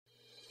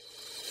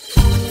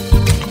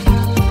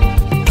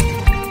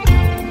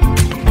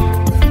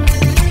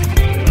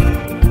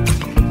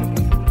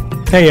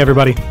Hey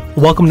everybody,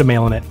 welcome to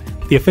Mailin' It,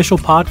 the official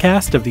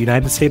podcast of the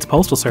United States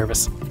Postal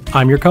Service.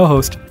 I'm your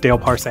co-host, Dale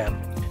Parsan.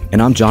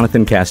 And I'm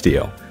Jonathan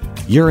Castillo.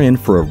 You're in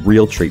for a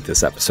real treat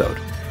this episode.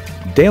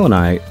 Dale and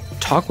I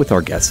talk with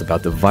our guests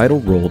about the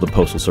vital role the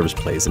Postal Service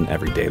plays in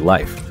everyday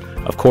life.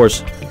 Of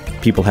course,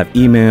 people have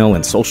email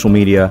and social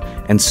media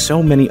and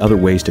so many other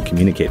ways to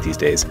communicate these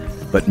days,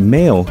 but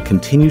mail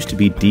continues to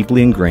be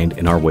deeply ingrained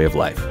in our way of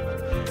life.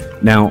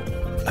 Now,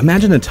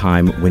 imagine a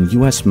time when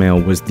U.S. mail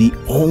was the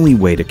only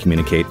way to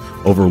communicate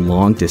over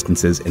long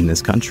distances in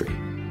this country.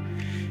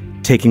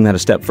 Taking that a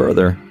step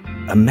further,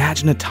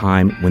 imagine a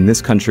time when this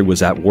country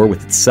was at war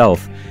with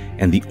itself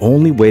and the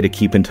only way to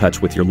keep in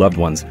touch with your loved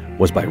ones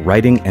was by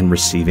writing and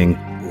receiving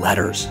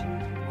letters.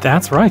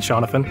 That's right,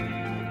 Jonathan.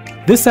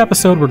 This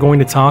episode, we're going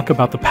to talk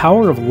about the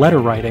power of letter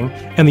writing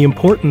and the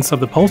importance of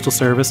the Postal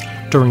Service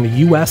during the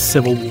U.S.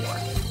 Civil War.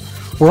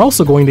 We're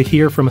also going to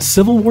hear from a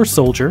Civil War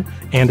soldier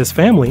and his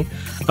family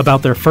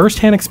about their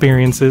first-hand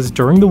experiences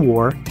during the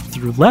war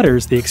through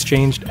letters they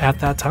exchanged at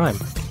that time.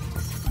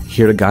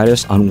 Here to guide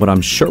us on what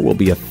I'm sure will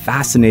be a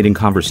fascinating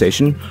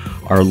conversation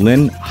are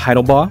Lynn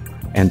Heidelbaugh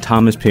and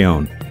Tom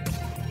Paone.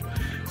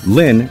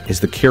 Lynn is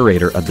the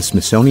curator of the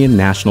Smithsonian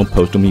National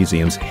Postal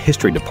Museum's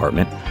History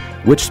Department,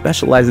 which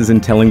specializes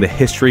in telling the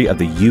history of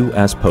the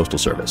U.S. Postal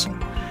Service.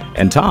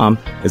 And Tom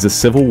is a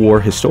Civil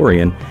War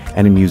historian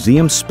and a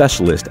museum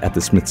specialist at the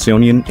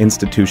Smithsonian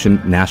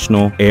Institution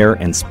National Air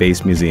and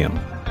Space Museum.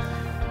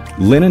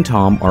 Lynn and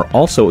Tom are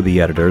also the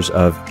editors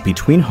of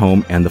Between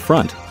Home and the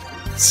Front,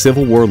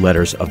 Civil War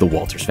Letters of the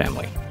Walters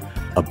Family,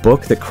 a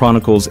book that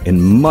chronicles in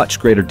much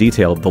greater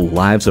detail the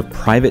lives of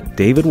Private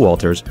David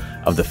Walters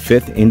of the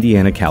 5th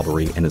Indiana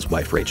Cavalry and his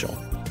wife Rachel.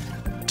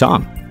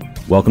 Tom,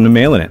 welcome to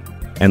Mailin' It.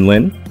 And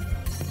Lynn,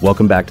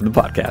 welcome back to the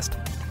podcast.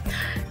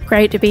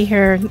 Great to be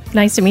here.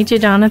 Nice to meet you,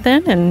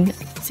 Jonathan, and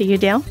see you,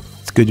 Dale.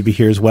 It's good to be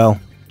here as well.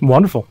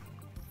 Wonderful.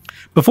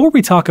 Before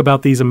we talk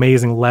about these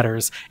amazing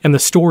letters and the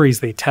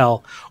stories they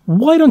tell,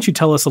 why don't you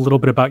tell us a little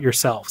bit about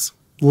yourselves?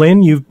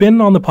 Lynn, you've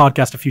been on the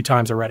podcast a few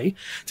times already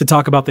to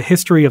talk about the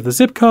history of the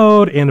zip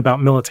code and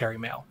about military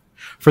mail.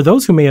 For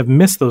those who may have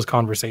missed those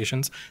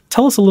conversations,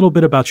 tell us a little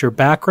bit about your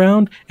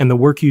background and the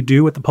work you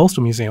do at the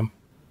Postal Museum.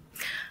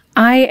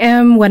 I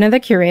am one of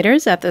the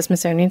curators at the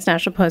Smithsonian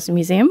National Postal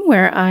Museum,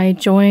 where I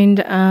joined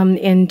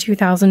in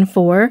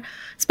 2004,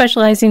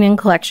 specializing in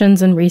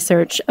collections and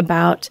research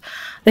about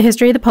the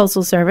history of the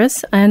Postal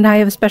Service, and I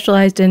have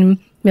specialized in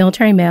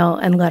military mail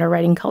and letter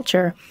writing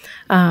culture.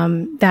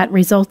 That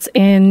results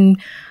in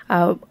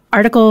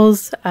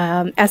articles,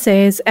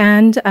 essays,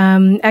 and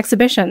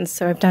exhibitions.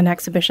 So I've done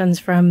exhibitions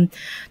from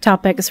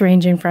topics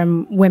ranging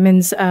from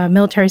women's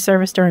military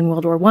service during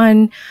World War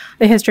I,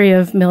 the history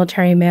of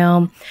military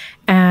mail,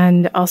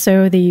 and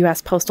also the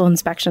U.S. Postal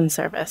Inspection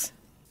Service.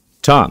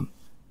 Tom,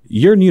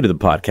 you're new to the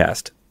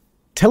podcast.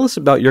 Tell us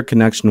about your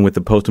connection with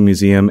the Postal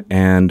Museum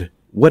and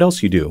what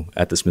else you do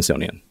at the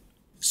Smithsonian.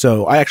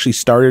 So I actually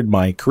started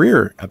my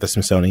career at the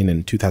Smithsonian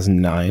in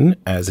 2009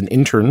 as an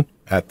intern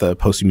at the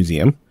Postal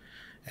Museum.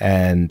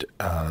 And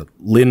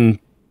Lynn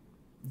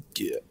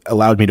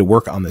allowed me to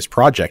work on this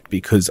project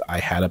because I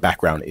had a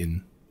background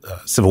in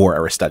Civil War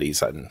era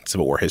studies and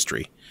Civil War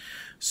history.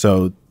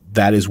 So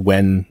that is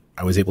when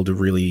I was able to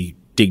really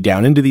dig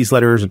down into these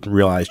letters and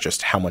realize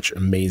just how much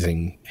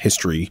amazing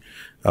history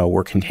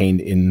were contained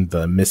in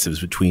the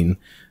missives between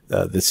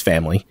this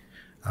family.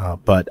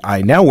 But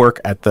I now work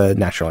at the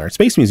National Air and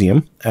Space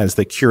Museum as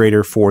the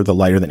curator for the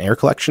Lighter Than Air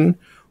collection,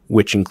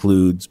 which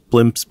includes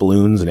blimps,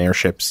 balloons, and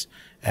airships.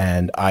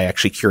 And I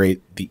actually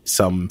curate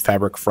some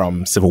fabric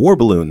from Civil War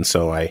balloons,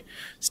 so I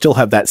still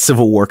have that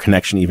Civil War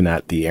connection even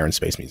at the Air and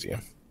Space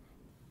Museum.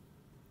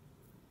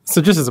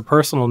 So just as a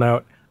personal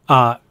note,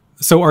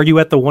 so are you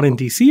at the one in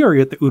D.C. or are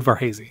you at the Udvar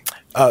Hazy?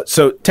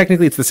 So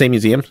technically it's the same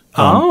museum.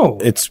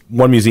 It's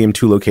one museum,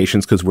 two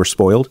locations because we're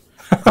spoiled.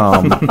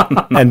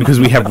 And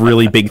because we have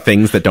really big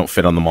things that don't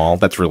fit on the mall.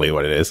 That's really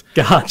what it is.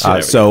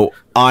 Gotcha. So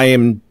I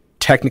am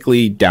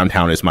technically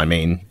downtown is my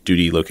main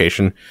duty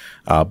location,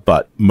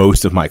 but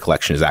most of my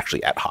collection is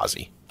actually at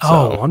Hazy.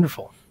 Oh,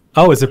 wonderful.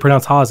 Oh, is it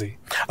pronounced Hazy?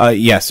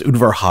 Yes,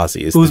 Udvar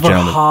Hazy is Udvar the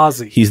gentleman.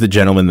 Hazy. He's the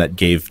gentleman that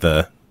gave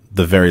the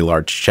very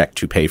large check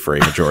to pay for a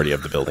majority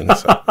of the building.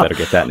 So Better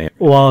get that name.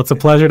 Well, it's a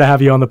pleasure to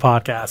have you on the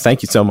podcast.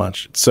 Thank you so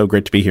much. It's so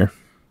great to be here.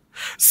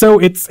 So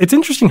it's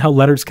interesting how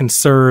letters can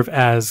serve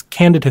as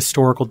candid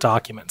historical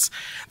documents.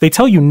 They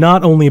tell you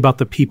not only about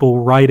the people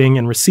writing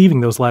and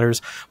receiving those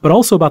letters, but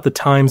also about the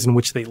times in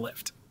which they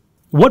lived.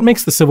 What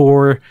makes the Civil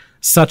War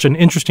such an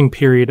interesting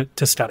period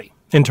to study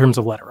in terms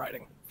of letter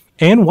writing?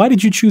 And why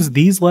did you choose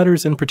these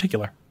letters in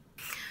particular?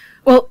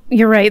 Well,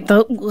 you're right.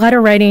 The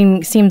letter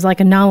writing seems like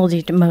a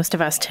novelty to most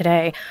of us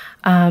today.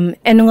 And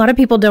a lot of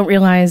people don't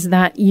realize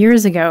that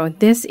years ago,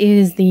 this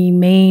is the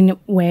main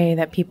way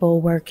that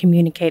people were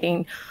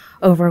communicating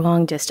over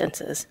long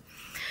distances.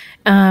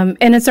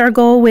 And it's our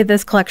goal with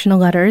this collection of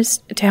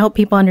letters to help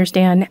people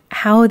understand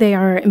how they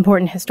are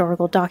important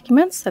historical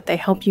documents, that they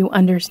help you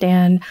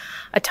understand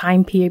a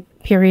time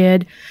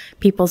period,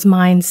 people's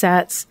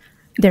mindsets,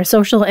 their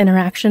social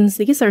interactions.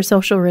 These are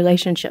social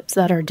relationships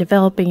that are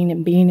developing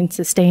and being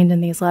sustained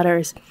in these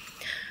letters.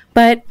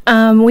 But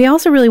we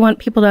also really want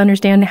people to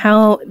understand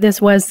how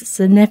this was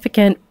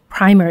significant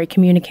primary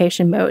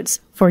communication modes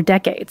for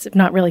decades, if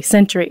not really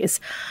centuries.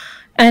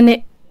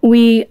 And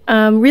we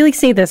really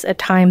see this at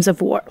times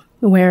of war,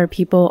 where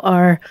people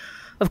are,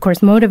 of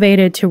course,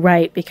 motivated to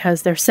write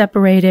because they're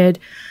separated,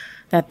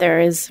 that there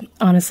is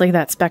honestly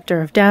that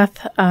specter of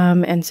death.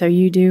 And so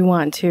you do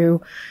want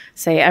to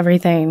say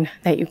everything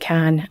that you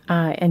can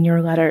in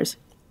your letters.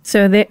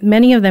 So that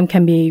many of them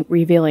can be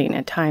revealing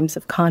at times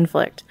of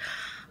conflict,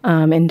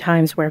 in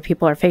times where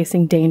people are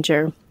facing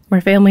danger,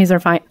 where families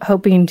are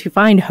hoping to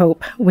find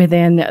hope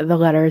within the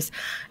letters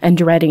and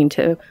dreading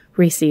to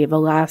receive a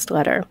last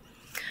letter.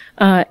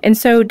 And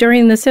so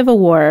during the Civil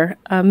War,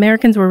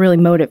 Americans were really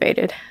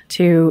motivated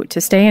to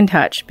stay in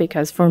touch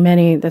because for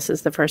many, this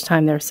is the first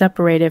time they're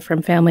separated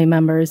from family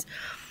members.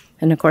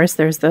 And of course,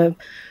 there's the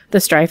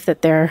strife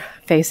that they're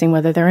facing,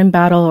 whether they're in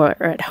battle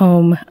or at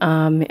home,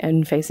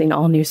 and facing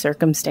all new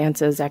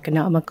circumstances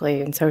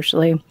economically and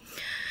socially.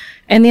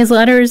 And these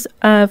letters,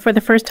 for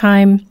the first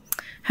time,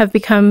 have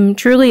become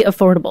truly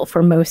affordable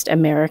for most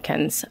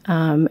Americans.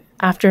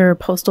 After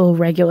postal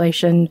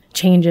regulation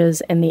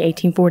changes in the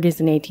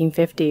 1840s and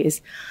 1850s,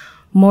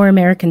 more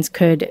Americans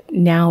could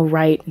now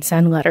write and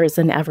send letters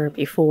than ever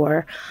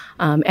before.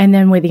 And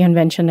then with the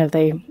invention of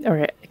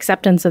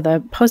acceptance of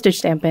the postage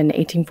stamp in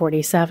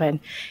 1847,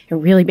 it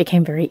really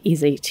became very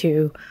easy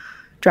to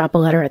drop a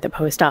letter at the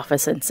post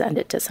office and send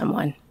it to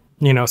someone.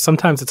 You know,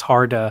 sometimes it's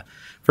hard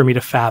for me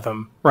to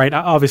fathom, right?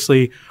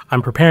 Obviously,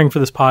 I'm preparing for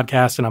this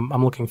podcast and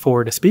I'm looking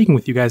forward to speaking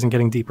with you guys and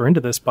getting deeper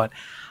into this. But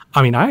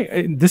I mean,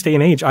 in this day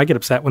and age, I get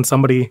upset when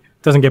somebody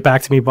doesn't get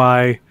back to me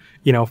by,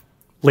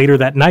 later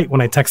that night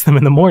when I text them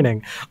in the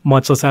morning,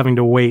 much less having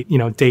to wait,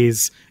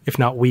 days, if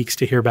not weeks,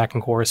 to hear back in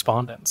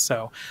correspondence.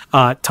 So,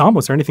 Tom,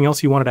 was there anything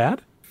else you wanted to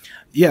add?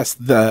 Yes,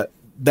 that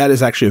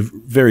is actually a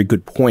very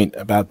good point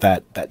about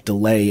that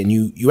delay. And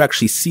you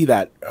actually see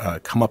that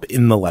come up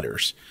in the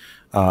letters.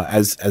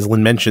 As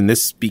Lynn mentioned,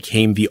 this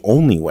became the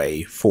only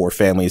way for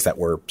families that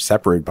were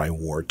separated by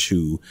war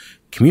to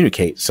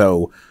communicate.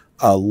 So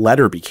a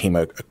letter became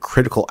a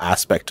critical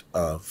aspect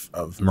of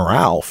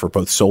morale for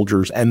both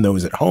soldiers and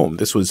those at home.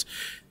 This was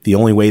the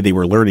only way they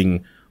were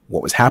learning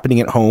what was happening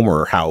at home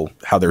or how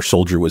their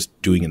soldier was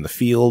doing in the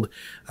field.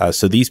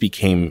 So these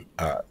became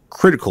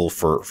critical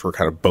for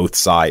kind of both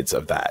sides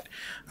of that.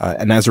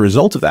 And as a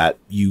result of that,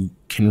 you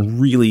can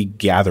really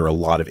gather a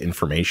lot of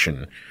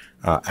information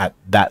at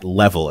that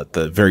level, at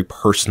the very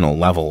personal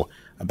level,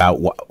 about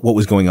what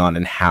was going on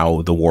and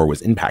how the war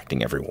was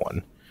impacting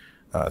everyone.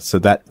 So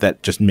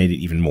that just made it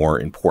even more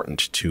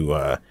important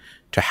to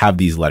have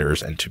these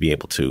letters and to be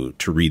able to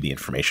read the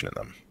information in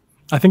them.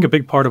 I think a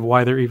big part of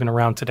why they're even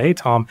around today,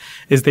 Tom,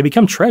 is they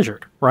become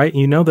treasured, right?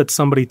 You know that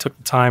somebody took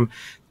the time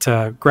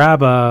to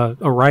grab a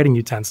writing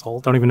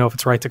utensil, don't even know if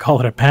it's right to call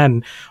it a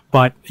pen,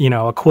 but,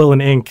 a quill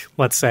and ink,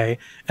 let's say,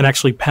 and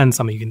actually pen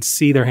something. You can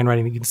see their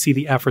handwriting. You can see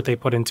the effort they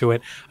put into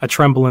it, a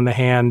tremble in the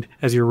hand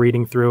as you're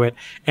reading through it,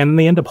 and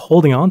they end up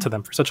holding on to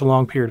them for such a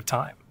long period of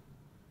time.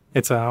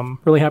 It's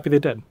really happy they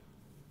did.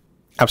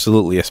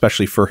 Absolutely,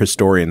 especially for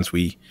historians,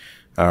 we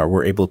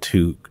were able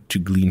to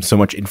glean so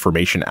much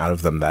information out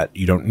of them that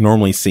you don't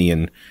normally see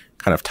in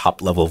kind of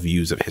top-level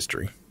views of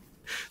history.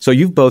 So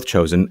you've both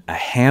chosen a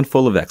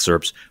handful of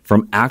excerpts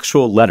from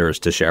actual letters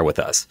to share with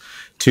us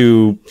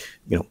to,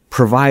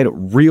 provide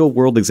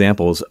real-world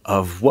examples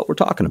of what we're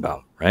talking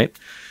about, right?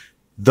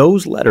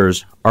 Those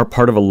letters are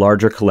part of a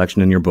larger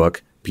collection in your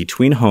book,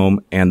 Between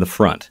Home and the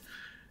Front,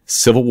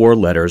 Civil War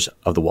Letters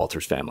of the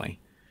Walters Family.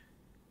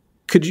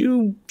 Could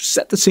you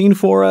set the scene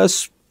for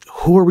us?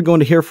 Who are we going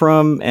to hear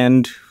from,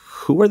 and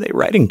who are they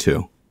writing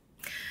to?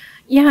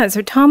 Yeah,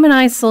 so Tom and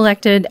I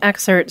selected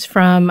excerpts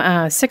from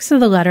 6 of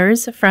the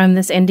letters from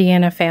this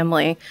Indiana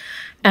family.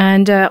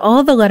 And all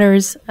of the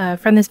letters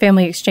from this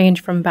family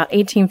exchanged from about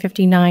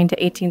 1859 to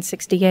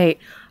 1868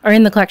 are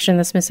in the collection of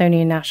the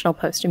Smithsonian National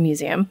Postal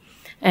Museum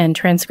and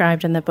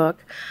transcribed in the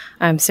book.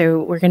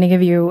 So we're going to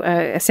give you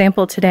a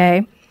sample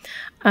today.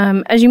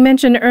 As you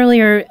mentioned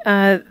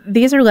earlier,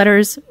 these are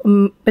letters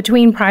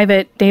between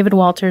Private David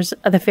Walters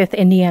of the 5th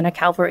Indiana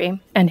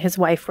Cavalry and his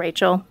wife,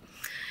 Rachel.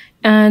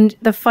 And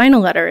the final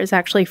letter is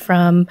actually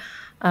from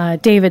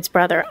David's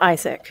brother,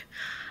 Isaac.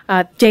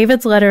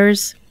 David's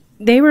letters,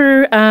 they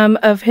were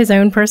of his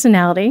own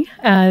personality.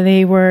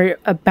 They were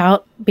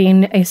about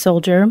being a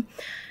soldier.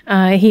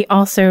 He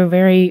also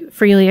very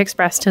freely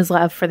expressed his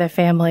love for the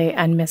family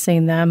and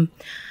missing them.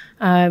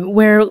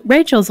 Where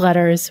Rachel's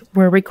letters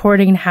were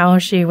recording how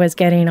she was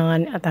getting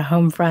on at the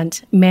home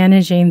front,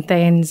 managing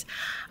things,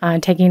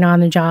 taking on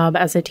the job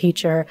as a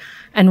teacher,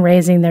 and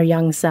raising their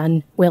young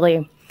son,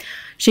 Willie.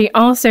 She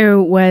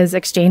also was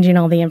exchanging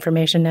all the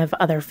information of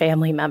other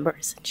family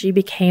members. She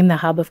became the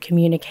hub of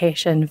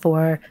communication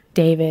for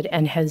David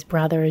and his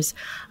brothers,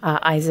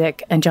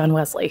 Isaac and John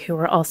Wesley, who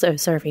were also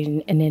serving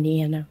in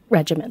Indiana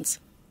regiments.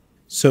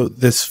 So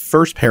this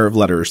first pair of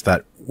letters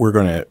that we're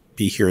going to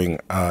be hearing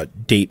a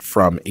date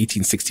from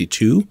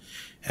 1862,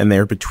 and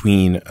they're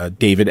between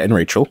David and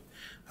Rachel.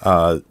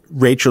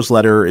 Rachel's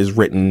letter is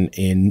written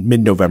in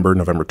mid-November,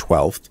 November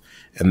 12th,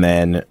 and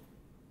then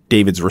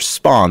David's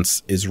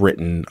response is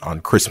written on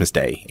Christmas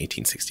Day,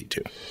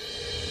 1862.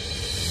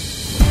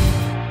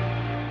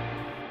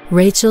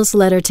 Rachel's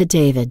letter to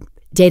David,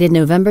 dated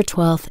November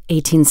 12th,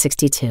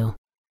 1862.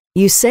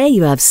 You say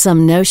you have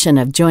some notion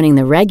of joining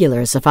the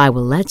regulars if I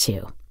will let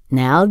you.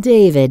 Now,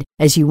 David,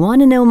 as you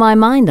want to know my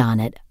mind on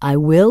it, I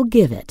will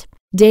give it.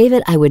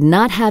 David, I would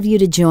not have you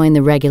to join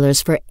the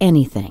regulars for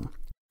anything.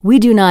 We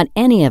do not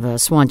any of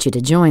us want you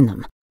to join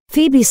them.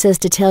 Phoebe says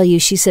to tell you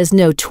she says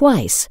no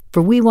twice,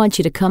 for we want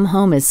you to come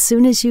home as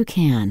soon as you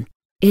can.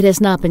 It has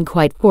not been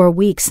quite 4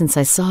 weeks since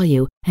I saw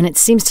you, and it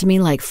seems to me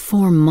like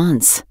 4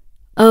 months.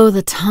 Oh,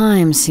 the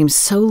time seems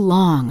so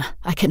long.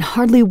 I can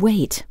hardly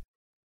wait.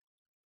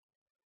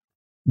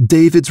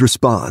 David's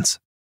response,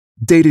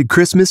 dated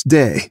Christmas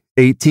Day,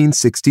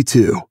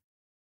 1862.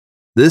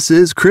 This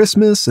is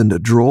Christmas, and a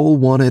droll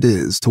one it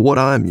is to what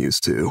I'm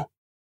used to.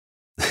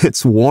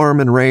 It's warm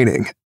and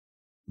raining.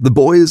 The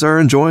boys are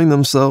enjoying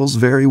themselves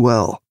very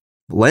well,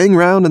 laying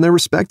round in their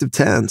respective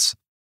tents.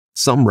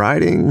 Some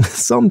riding,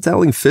 some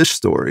telling fish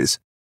stories.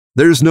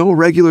 There's no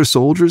regular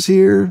soldiers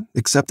here,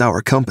 except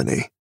our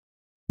company.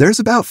 There's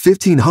about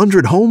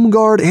 1,500 Home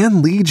Guard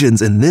and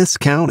Legions in this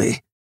county.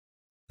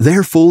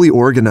 They're fully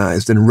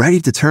organized and ready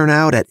to turn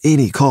out at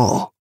any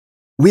call.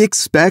 We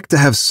expect to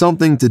have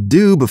something to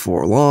do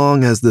before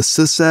long, as the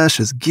secesh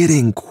is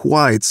getting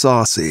quite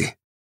saucy.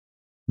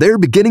 They're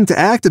beginning to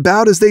act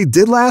about as they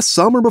did last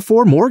summer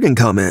before Morgan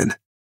come in.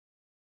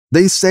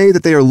 They say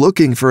that they are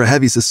looking for a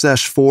heavy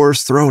secesh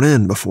force thrown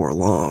in before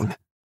long.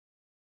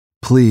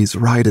 Please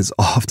write as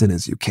often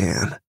as you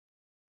can.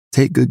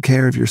 Take good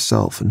care of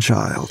yourself and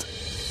child.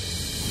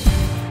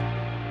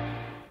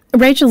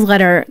 Rachel's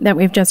letter that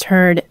we've just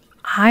heard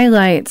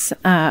highlights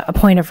a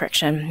point of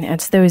friction.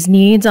 It's those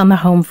needs on the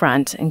home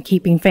front and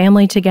keeping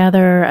family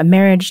together, a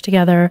marriage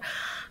together,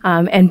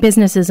 and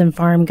businesses and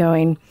farm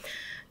going,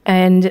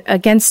 and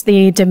against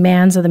the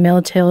demands of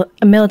the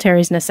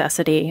military's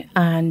necessity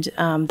and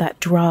that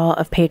draw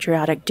of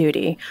patriotic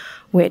duty,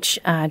 which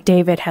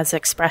David has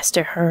expressed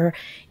to her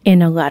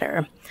in a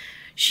letter.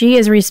 She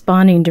is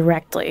responding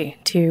directly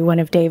to one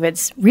of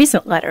David's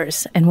recent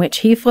letters in which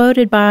he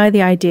floated by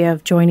the idea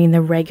of joining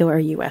the regular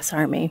U.S.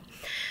 Army.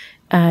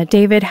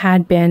 David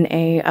had been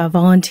a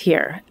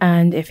volunteer,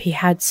 and if he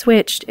had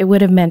switched, it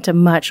would have meant a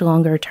much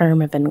longer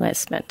term of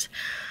enlistment.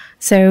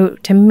 So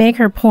to make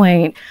her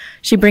point,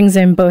 she brings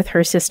in both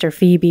her sister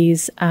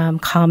Phoebe's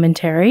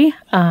commentary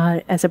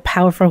as a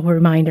powerful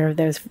reminder of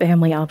those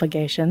family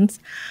obligations.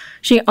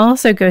 She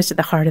also goes to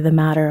the heart of the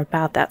matter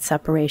about that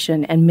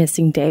separation and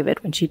missing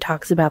David when she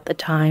talks about the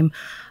time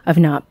of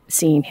not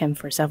seeing him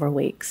for several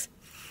weeks.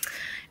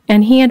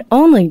 And he had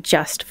only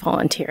just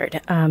volunteered.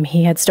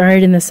 He had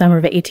started in the summer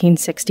of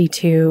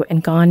 1862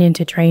 and gone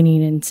into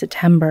training in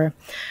September.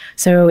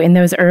 So in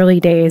those early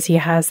days, he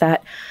has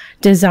that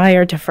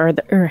desire to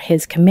further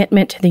his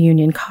commitment to the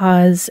Union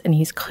cause, and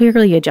he's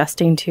clearly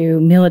adjusting to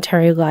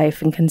military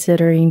life and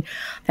considering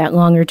that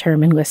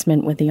longer-term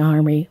enlistment with the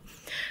Army.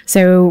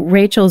 So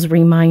Rachel's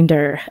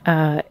reminder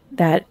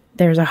that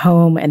there's a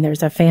home and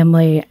there's a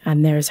family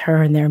and there's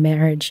her and their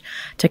marriage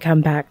to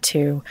come back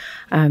to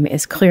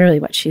is clearly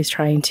what she's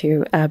trying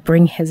to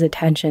bring his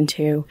attention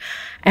to.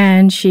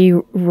 And she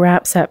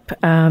wraps up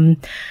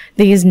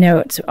these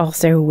notes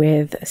also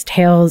with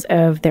tales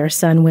of their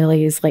son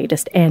Willie's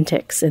latest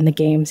antics in the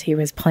games he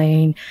was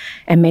playing,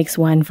 and makes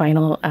one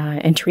final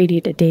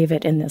entreaty to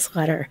David in this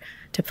letter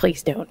to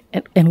please don't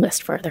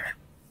enlist further.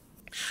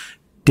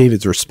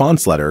 David's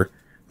response letter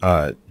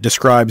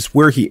describes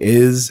where he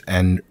is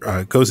and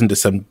goes into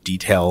some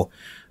detail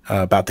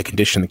about the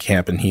condition of the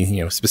camp, and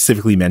he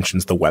specifically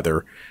mentions the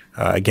weather.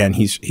 Again,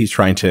 he's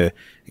trying to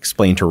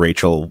explain to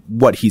Rachel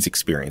what he's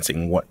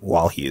experiencing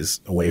while he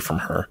is away from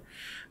her.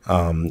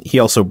 He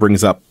also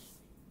brings up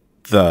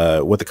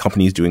what the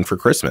company is doing for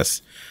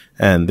Christmas,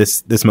 and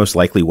this most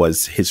likely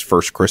was his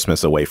first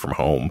Christmas away from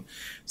home.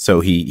 So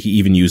he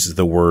even uses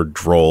the word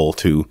droll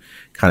to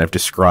kind of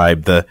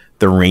describe the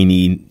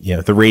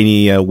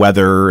rainy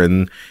weather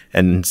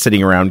and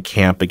sitting around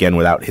camp again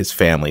without his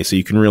family. So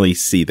you can really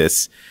see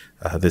this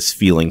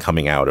feeling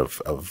coming out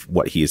of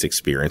what he is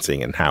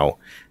experiencing and how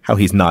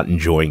he's not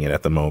enjoying it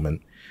at the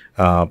moment.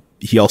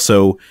 He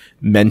also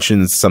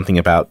mentions something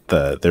about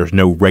there's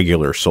no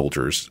regular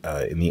soldiers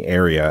in the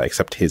area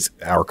except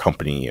our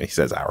company. He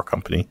says our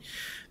company.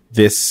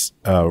 This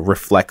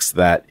reflects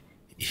that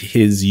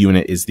his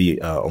unit is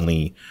the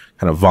only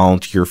kind of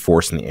volunteer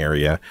force in the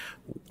area,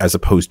 as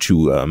opposed to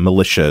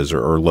militias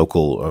or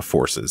local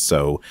forces.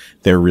 So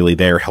they're really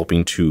there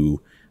helping to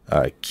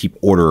keep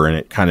order, and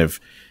it kind of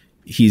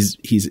he's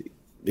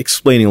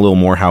explaining a little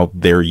more how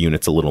their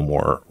unit's a little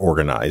more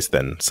organized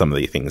than some of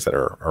the things that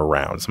are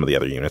around, some of the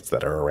other units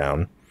that are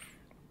around.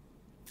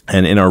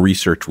 And in our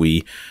research,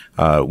 we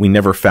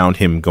never found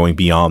him going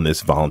beyond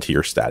this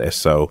volunteer status.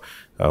 So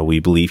we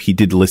believe he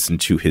did listen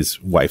to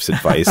his wife's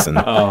advice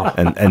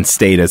and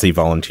stayed as a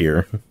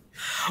volunteer.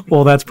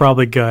 Well, that's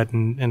probably good.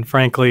 And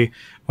frankly,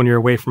 when you're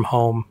away from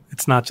home,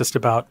 it's not just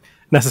about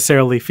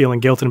necessarily feeling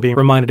guilt and being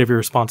reminded of your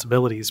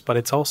responsibilities, but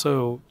it's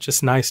also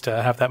just nice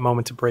to have that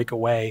moment to break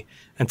away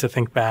and to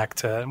think back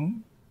to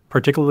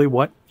particularly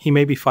what he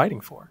may be fighting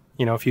for,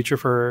 a future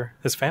for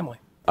his family.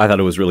 I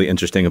thought it was really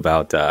interesting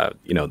about,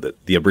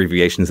 the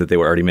abbreviations that they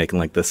were already making,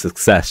 like the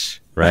success,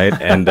 right?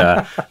 And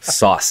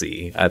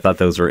saucy. I thought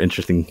those were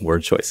interesting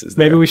word choices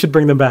there. Maybe we should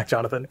bring them back,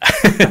 Jonathan.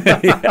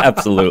 Yeah,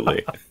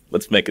 absolutely.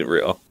 Let's make it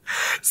real.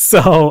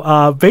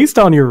 So based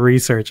on your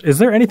research, is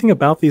there anything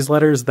about these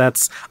letters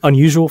that's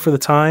unusual for the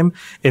time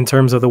in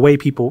terms of the way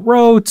people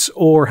wrote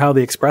or how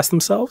they express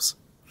themselves?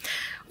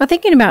 Well,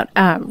 thinking about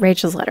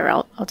Rachel's letter,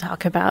 I'll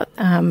talk about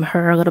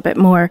her a little bit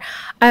more.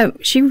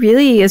 She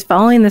really is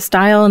following the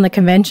style and the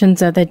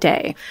conventions of the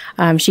day.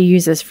 She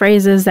uses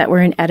phrases that were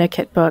in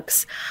etiquette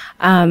books.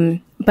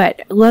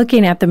 But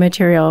looking at the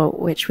material,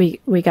 which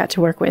we got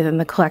to work with in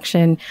the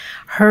collection,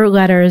 her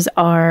letters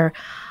are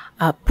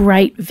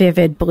bright,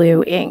 vivid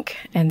blue ink.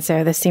 And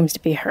so this seems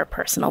to be her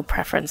personal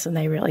preference, and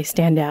they really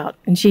stand out.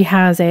 And she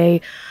has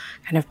a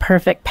kind of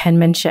perfect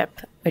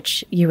penmanship,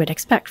 which you would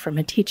expect from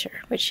a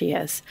teacher, which she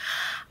is.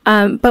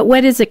 But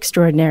what is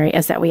extraordinary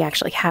is that we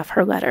actually have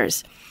her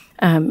letters.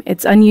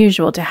 It's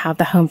unusual to have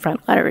the home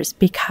front letters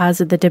because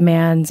of the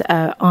demands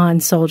on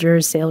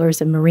soldiers,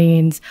 sailors, and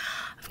Marines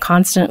of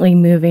constantly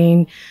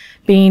moving,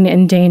 being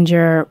in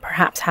danger,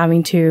 perhaps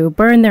having to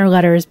burn their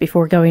letters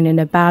before going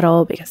into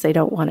battle because they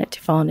don't want it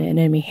to fall into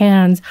enemy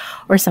hands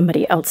or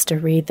somebody else to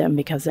read them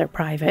because they're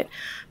private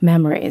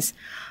memories.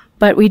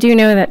 But we do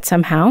know that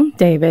somehow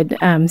David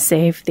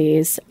saved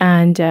these,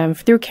 and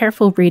through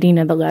careful reading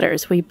of the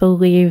letters, we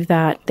believe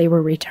that they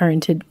were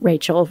returned to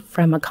Rachel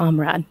from a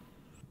comrade.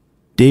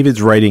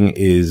 David's writing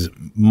is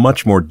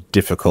much more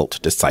difficult to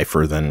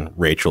decipher than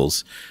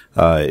Rachel's.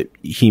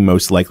 He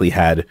most likely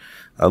had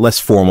a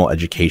less formal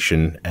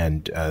education,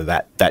 and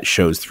that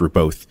shows through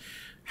both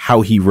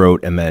how he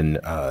wrote and then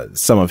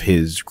some of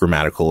his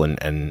grammatical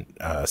and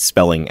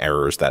spelling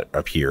errors that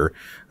appear,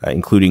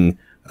 including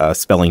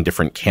spelling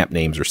different camp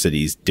names or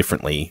cities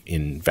differently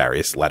in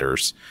various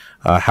letters.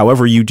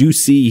 However, you do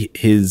see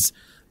his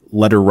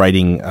letter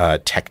writing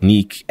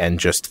technique and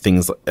just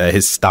things,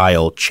 his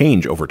style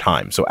change over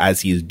time. So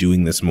as he is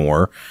doing this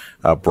more,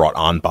 brought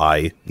on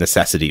by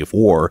necessity of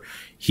war,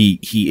 he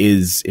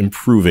is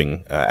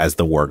improving as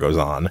the war goes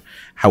on.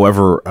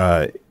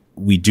 However,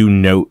 we do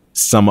note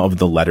some of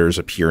the letters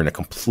appear in a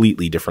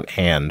completely different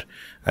hand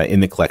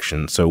in the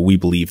collection. So we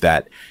believe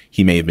that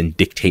he may have been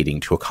dictating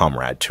to a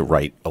comrade to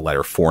write a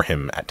letter for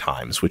him at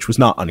times, which was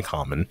not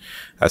uncommon,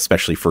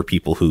 especially for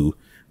people who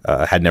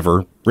had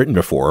never written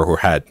before or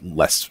had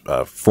less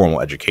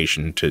formal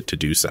education to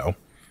do so.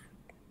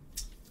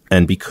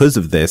 And because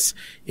of this,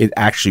 it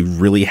actually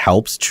really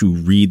helps to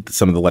read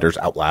some of the letters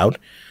out loud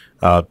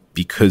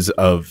because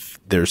of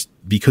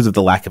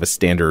the lack of a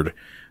standard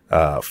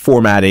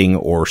formatting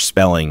or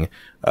spelling.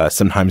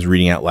 Sometimes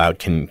reading out loud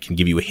can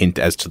give you a hint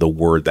as to the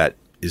word that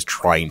is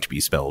trying to be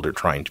spelled or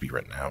trying to be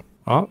written out.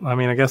 Well, I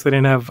mean, I guess they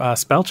didn't have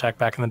spell check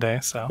back in the day,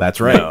 so. That's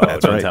right. No,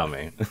 that's don't right. tell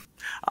me.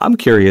 I'm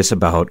curious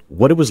about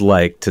what it was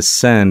like to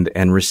send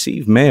and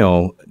receive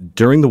mail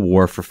during the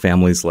war for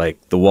families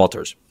like the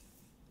Walters.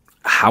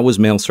 How was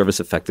mail service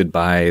affected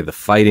by the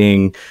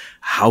fighting?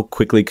 How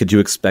quickly could you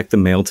expect the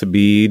mail to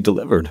be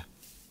delivered?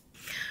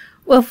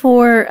 Well,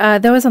 for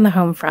those on the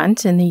home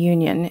front in the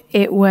Union,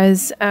 it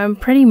was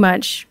pretty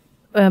much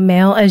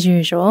mail as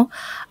usual.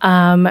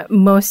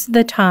 Most of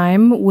the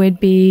time would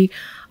be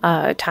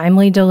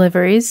timely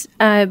deliveries,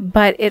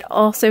 but it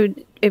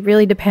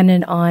really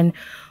depended on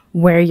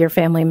where your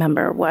family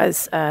member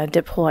was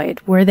deployed.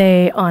 Were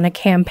they on a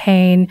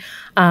campaign,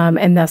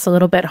 and thus a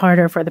little bit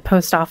harder for the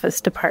post office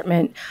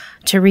department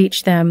to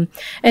reach them.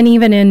 And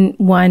even in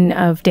one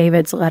of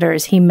David's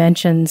letters, he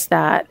mentions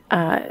that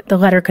the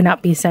letter could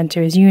not be sent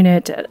to his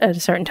unit at a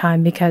certain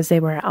time because they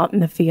were out in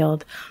the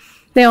field.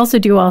 They also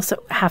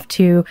have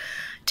to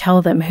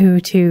tell them who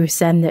to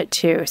send it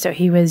to. So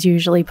he was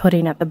usually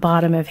putting at the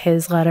bottom of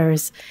his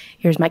letters,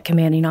 here's my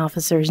commanding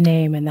officer's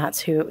name, and that's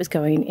who it was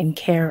going in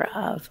care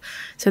of.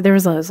 So there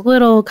was those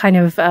little kind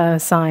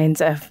of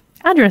signs of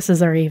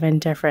addresses are even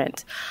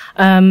different.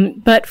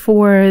 But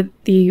for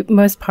the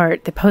most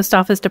part, the post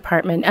office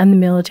department and the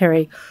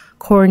military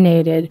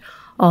coordinated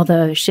all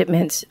the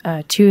shipments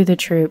to the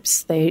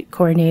troops. They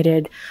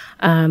coordinated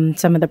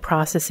some of the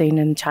processing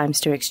and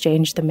times to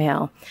exchange the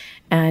mail.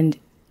 And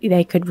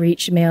they could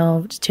reach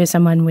mail to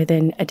someone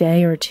within a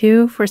day or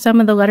two for some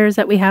of the letters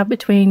that we have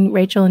between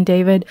Rachel and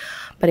David,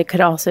 but it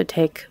could also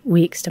take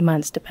weeks to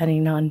months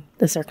depending on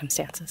the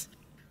circumstances.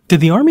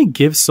 Did the Army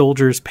give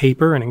soldiers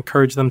paper and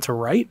encourage them to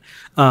write?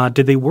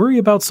 Did they worry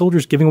about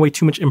soldiers giving away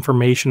too much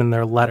information in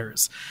their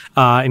letters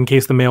in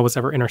case the mail was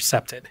ever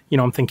intercepted?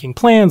 I'm thinking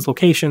plans,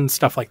 locations,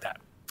 stuff like that.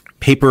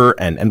 Paper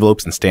and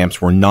envelopes and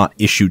stamps were not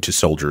issued to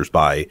soldiers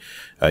by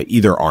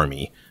either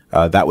army.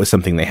 that was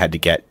something they had to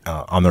get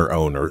on their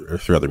own or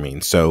through other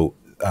means. So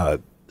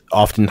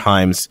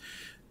oftentimes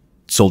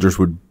soldiers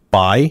would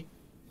buy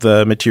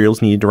the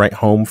materials needed to write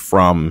home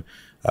from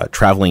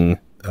traveling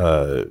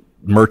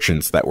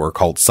merchants that were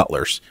called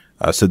sutlers.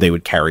 So they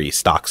would carry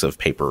stocks of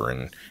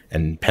paper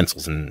and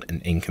pencils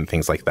and ink and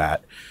things like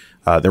that.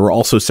 There were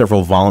also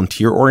several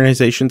volunteer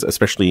organizations,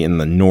 especially in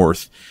the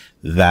North,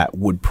 that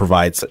would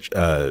provide such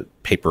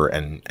paper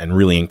and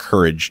really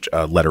encouraged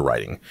letter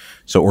writing.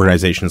 So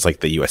organizations like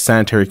the U.S.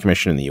 Sanitary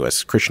Commission and the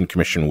U.S. Christian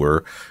Commission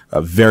were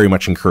very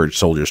much encouraged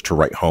soldiers to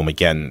write home,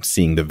 again,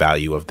 seeing the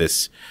value of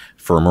this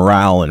for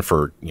morale and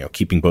for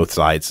keeping both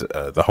sides,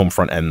 the home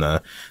front and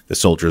the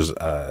soldiers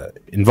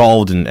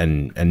involved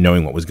and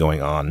knowing what was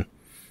going on.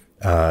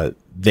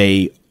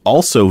 They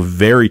also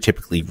very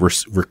typically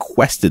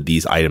requested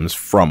these items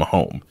from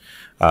home.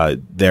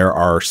 There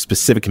are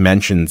specific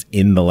mentions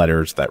in the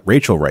letters that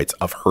Rachel writes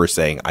of her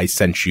saying, I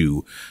sent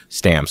you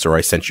stamps or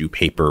I sent you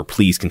paper.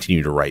 Please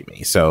continue to write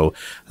me. So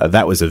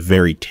that was a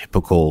very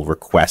typical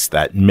request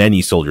that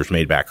many soldiers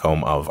made back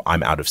home of,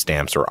 I'm out of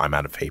stamps or I'm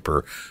out of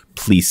paper.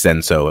 Please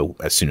send so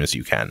as soon as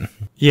you can.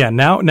 Yeah.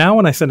 Now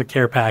when I send a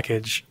care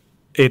package,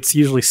 it's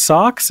usually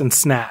socks and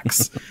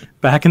snacks.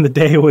 Back in the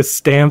day, it was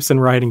stamps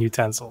and writing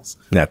utensils.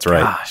 That's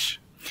right. Gosh.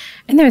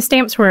 And those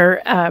stamps were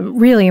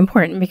really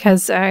important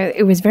because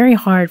it was very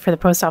hard for the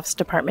post office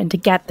department to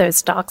get those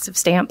stocks of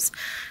stamps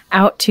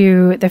out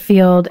to the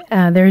field.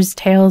 There's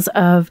tales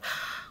of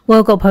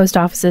local post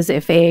offices,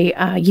 if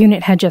a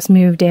unit had just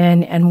moved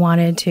in and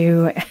wanted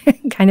to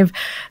kind of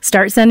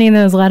start sending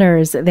those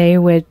letters, they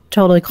would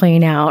totally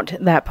clean out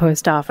that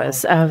post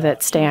office of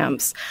its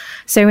stamps.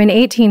 So in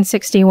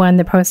 1861,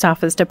 the post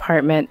office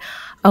department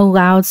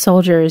allowed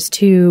soldiers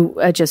to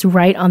just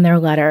write on their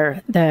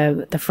letter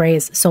the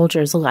phrase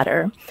soldier's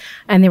letter.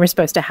 And they were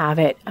supposed to have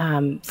it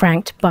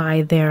franked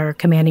by their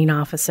commanding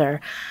officer.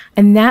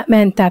 And that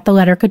meant that the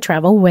letter could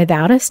travel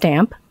without a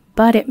stamp,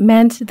 but it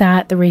meant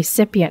that the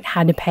recipient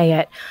had to pay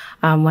it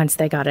once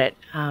they got it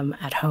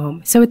at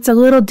home. So it's a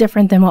little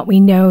different than what we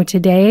know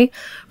today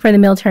for the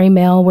military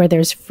mail, where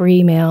there's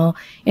free mail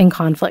in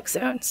conflict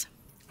zones.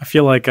 I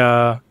feel like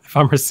if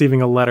I'm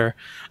receiving a letter,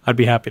 I'd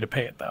be happy to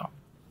pay it, though.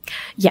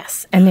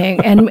 Yes, and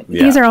yeah.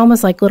 These are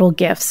almost like little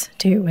gifts,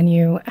 too, when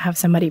you have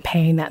somebody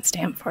paying that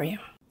stamp for you.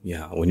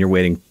 Yeah, when you're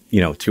waiting,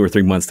 2 or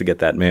 3 months to get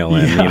that mail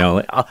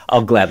in,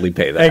 I'll gladly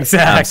pay that.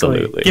 Exactly.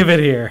 Absolutely. Give it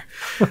here.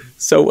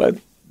 So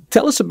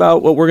tell us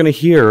about what we're going to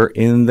hear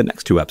in the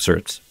next 2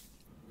 excerpts.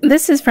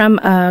 This is from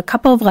a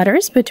couple of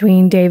letters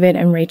between David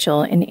and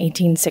Rachel in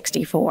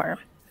 1864.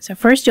 So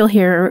first you'll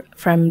hear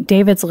from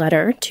David's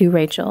letter to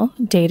Rachel,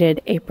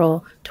 dated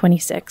April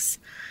 26,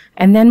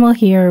 and then we'll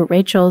hear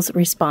Rachel's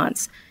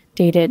response,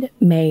 dated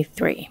May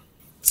 3.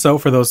 So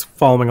for those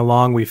following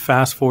along, we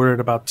fast-forwarded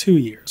about 2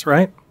 years,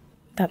 right?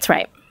 That's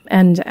right.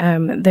 And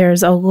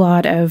there's a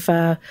lot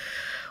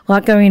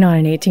going on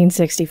in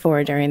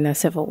 1864 during the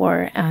Civil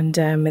War, and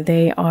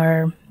they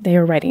are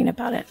writing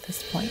about it at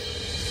this point.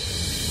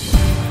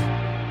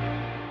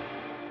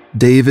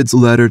 David's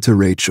letter to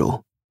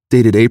Rachel,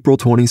 dated April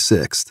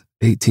 26,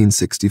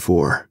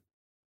 1864.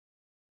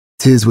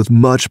 'Tis with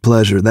much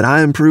pleasure that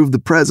I improve the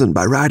present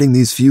by writing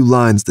these few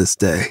lines this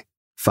day.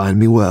 Find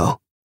me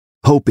well,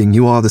 hoping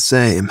you are the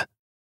same.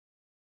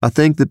 I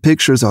think the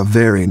pictures are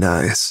very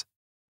nice.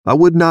 I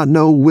would not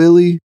know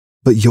Willie,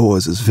 but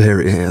yours is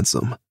very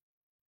handsome.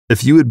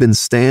 If you had been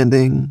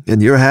standing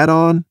and your hat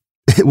on,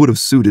 it would have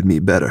suited me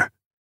better.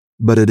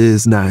 But it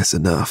is nice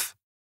enough.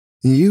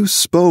 You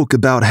spoke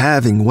about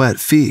having wet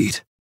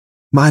feet.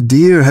 My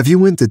dear, have you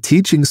went to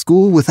teaching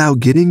school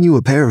without getting you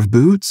a pair of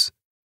boots?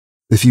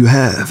 If you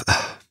have,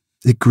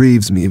 it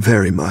grieves me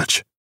very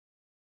much.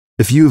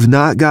 If you have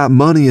not got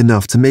money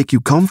enough to make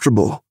you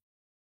comfortable,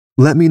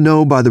 let me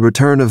know by the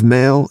return of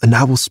mail and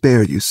I will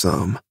spare you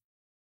some.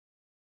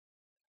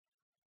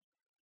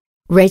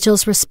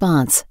 Rachel's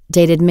response,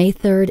 dated May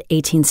 3rd,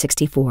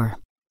 1864.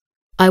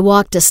 I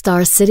walked to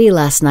Star City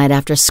last night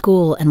after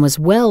school and was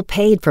well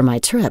paid for my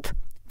trip,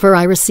 for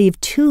I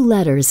received 2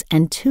 letters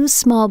and 2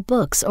 small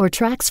books or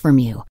tracts from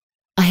you.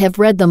 I have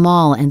read them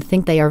all and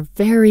think they are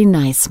very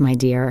nice, my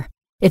dear.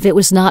 If it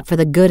was not for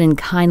the good and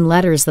kind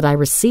letters that I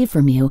received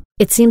from you,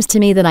 it seems to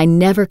me that I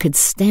never could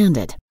stand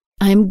it.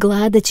 I am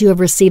glad that you have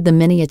received the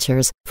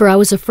miniatures, for I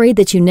was afraid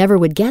that you never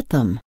would get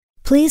them.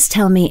 Please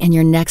tell me in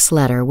your next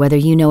letter whether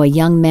you know a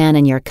young man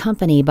in your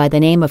company by the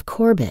name of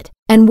Corbett,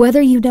 and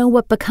whether you know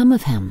what become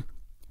of him.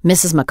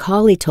 Mrs.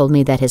 Macaulay told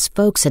me that his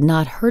folks had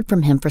not heard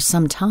from him for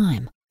some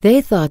time. They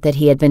thought that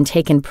he had been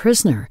taken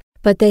prisoner,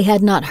 but they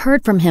had not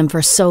heard from him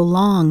for so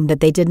long that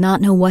they did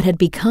not know what had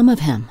become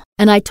of him.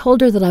 And I told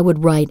her that I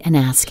would write and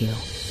ask you.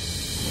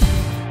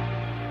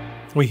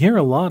 We hear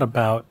a lot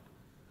about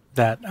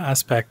that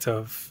aspect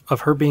of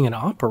her being an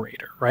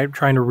operator, right?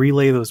 Trying to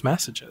relay those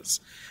messages.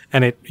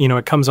 And it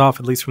comes off,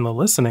 at least from the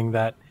listening,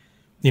 that,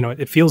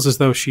 it feels as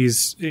though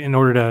she's, in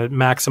order to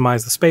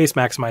maximize the space,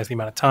 maximize the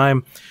amount of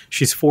time,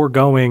 she's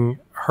foregoing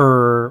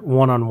her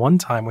one-on-one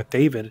time with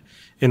David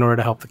in order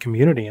to help the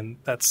community. And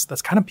that's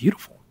kind of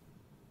beautiful.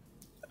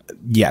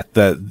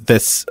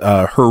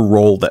 her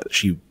role that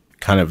she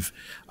kind of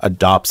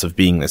adopts of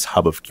being this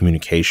hub of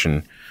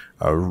communication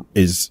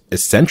is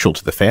essential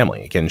to the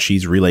family. Again,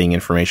 she's relaying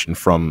information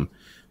from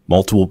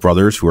multiple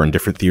brothers who are in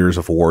different theaters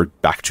of war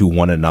back to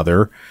one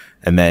another,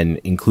 and then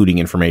including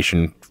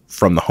information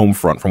from the home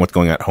front, from what's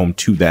going on at home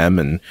to them.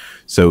 And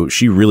so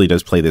she really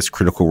does play this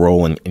critical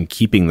role in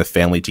keeping the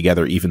family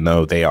together, even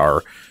though they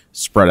are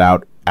spread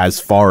out as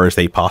far as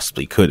they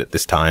possibly could at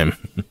this time.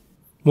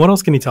 What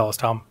else can you tell us,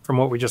 Tom, from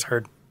what we just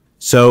heard?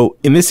 So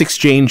in this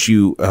exchange,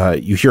 you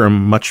hear a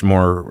much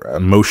more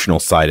emotional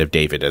side of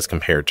David as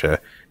compared to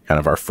kind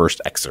of our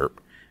first excerpt.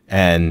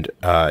 And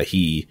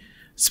he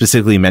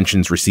specifically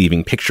mentions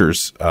receiving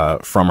pictures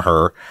from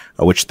her,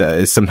 which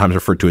is sometimes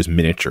referred to as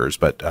miniatures,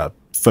 but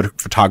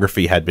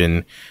photography had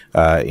been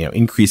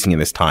increasing in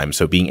this time.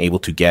 So being able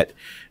to get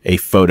a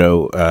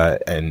photo,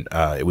 and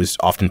it was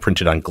often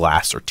printed on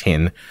glass or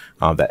tin,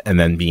 and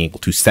then being able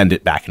to send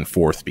it back and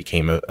forth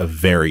became a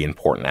very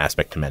important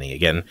aspect to many.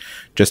 Again,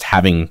 just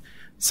having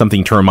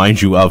something to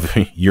remind you of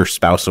your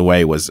spouse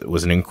away was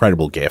an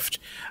incredible gift.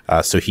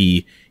 So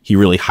he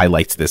really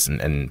highlights this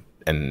and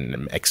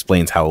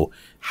explains how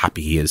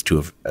happy he is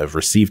to have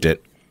received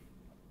it.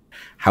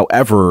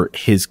 However,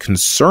 his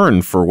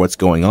concern for what's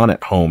going on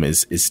at home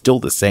is still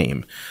the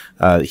same.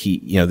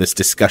 This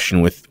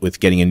discussion with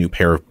getting a new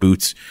pair of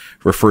boots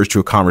refers to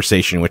a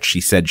conversation in which she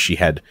said she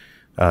had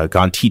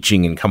gone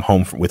teaching and come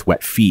home with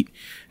wet feet,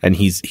 and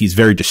he's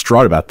very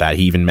distraught about that.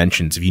 He even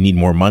mentions, if you need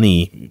more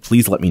money,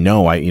 please let me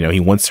know. He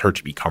wants her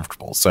to be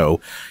comfortable. So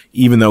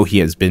even though he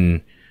has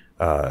been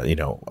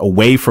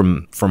away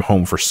from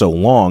home for so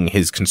long,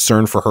 his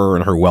concern for her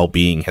and her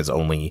well-being has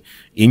only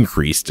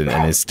increased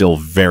and is still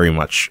very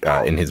much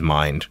in his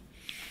mind.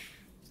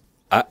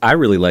 I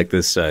really like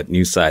this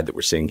new side that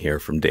we're seeing here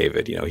from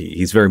David.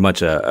 He's very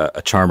much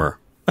a charmer,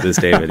 this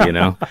David,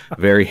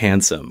 very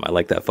handsome. I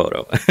like that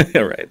photo.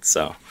 Right.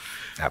 So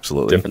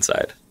absolutely different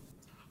side.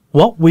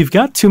 Well, we've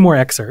got 2 more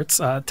excerpts.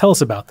 Tell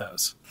us about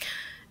those.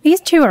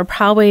 These 2 are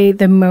probably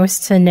the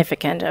most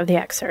significant of the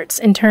excerpts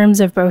in terms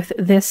of both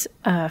this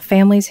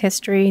family's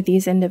history,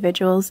 these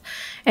individuals,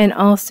 and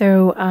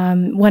also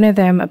one of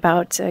them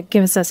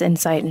gives us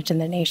insight into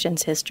the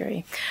nation's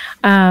history.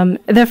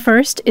 The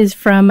first is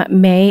from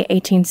May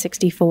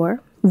 1864.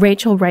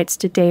 Rachel writes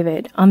to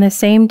David on the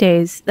same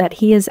days that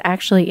he is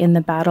actually in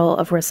the Battle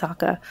of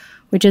Resaca,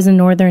 which is in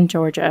northern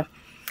Georgia,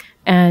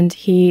 and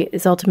he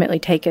is ultimately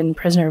taken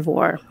prisoner of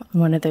war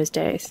on one of those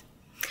days.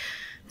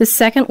 The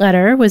second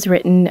letter was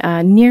written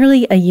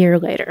nearly a year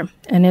later,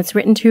 and it's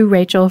written to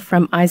Rachel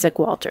from Isaac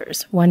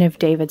Walters, one of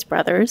David's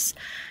brothers,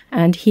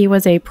 and he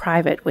was a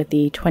private with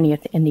the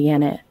 20th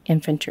Indiana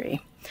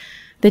Infantry.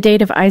 The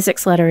date of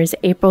Isaac's letter is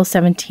April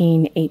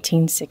 17,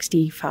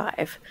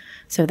 1865,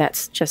 so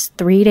that's just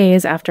 3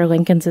 days after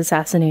Lincoln's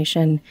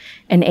assassination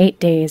and 8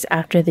 days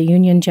after the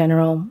Union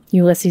General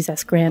Ulysses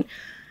S. Grant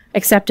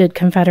accepted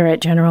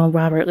Confederate General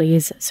Robert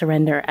Lee's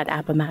surrender at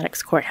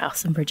Appomattox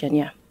Courthouse in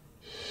Virginia.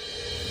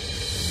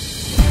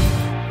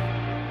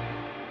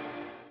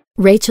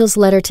 Rachel's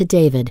letter to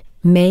David,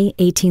 May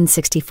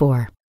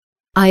 1864.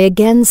 I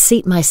again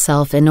seat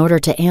myself in order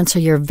to answer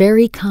your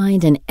very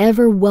kind and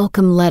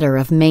ever-welcome letter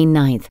of May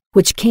 9th,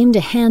 which came to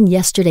hand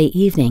yesterday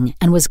evening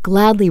and was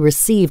gladly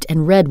received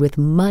and read with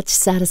much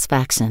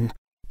satisfaction.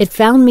 It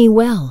found me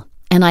well,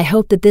 and I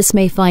hope that this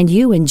may find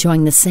you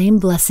enjoying the same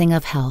blessing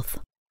of health.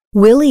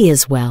 Willie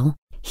is well.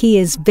 He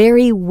is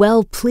very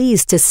well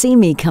pleased to see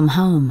me come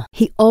home.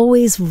 He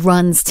always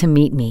runs to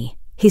meet me.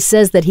 He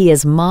says that he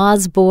is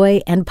Ma's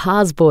boy and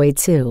Pa's boy,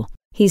 too.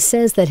 He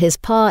says that his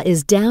Pa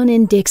is down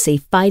in Dixie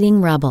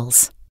fighting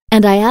rebels.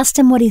 And I asked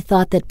him what he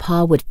thought that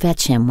Pa would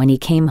fetch him when he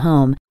came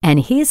home, and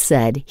he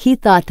said he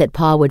thought that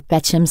Pa would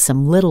fetch him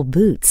some little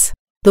boots.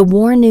 The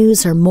war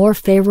news are more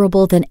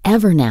favorable than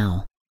ever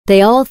now.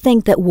 They all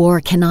think that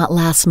war cannot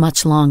last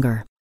much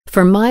longer.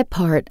 For my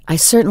part, I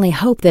certainly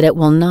hope that it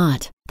will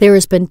not. There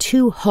has been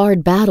 2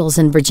 hard battles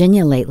in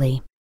Virginia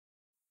lately.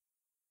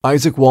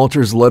 Isaac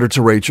Walters' letter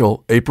to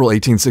Rachel, April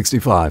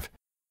 1865.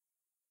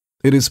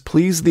 It has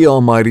pleased the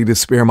Almighty to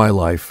spare my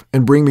life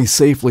and bring me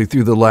safely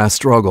through the last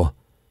struggle.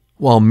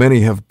 While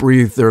many have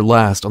breathed their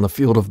last on the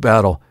field of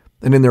battle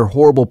and in their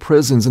horrible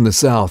prisons in the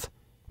South,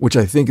 which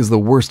I think is the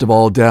worst of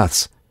all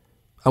deaths,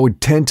 I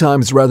would 10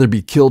 times rather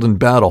be killed in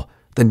battle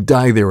than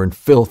die there in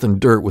filth and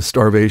dirt with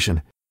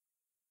starvation.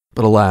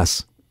 But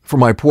alas, for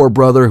my poor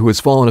brother who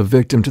has fallen a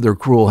victim to their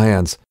cruel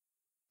hands.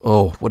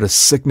 Oh, what a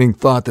sickening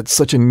thought that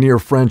such a near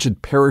friend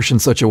should perish in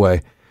such a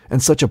way, and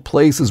such a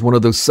place as one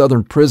of those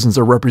southern prisons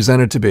are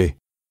represented to be.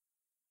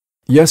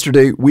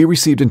 Yesterday, we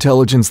received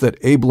intelligence that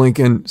Abe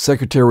Lincoln,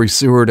 Secretary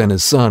Seward, and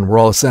his son were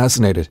all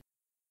assassinated.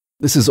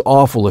 This is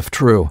awful if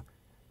true,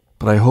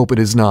 but I hope it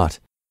is not.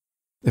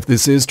 If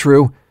this is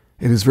true,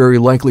 it is very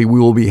likely we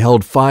will be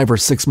held 5 or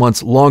 6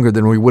 months longer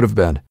than we would have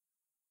been.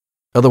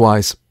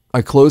 Otherwise,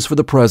 I close for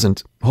the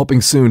present,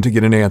 hoping soon to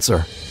get an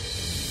answer.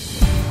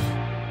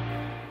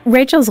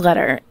 Rachel's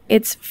letter,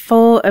 it's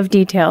full of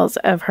details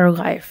of her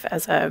life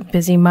as a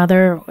busy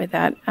mother with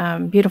that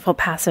beautiful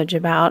passage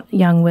about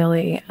young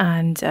Willie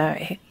and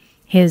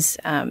his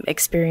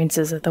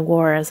experiences of the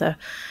war as a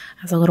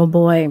little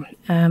boy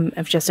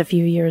of just a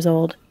few years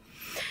old.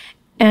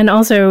 And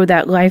also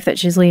that life that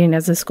she's leading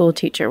as a school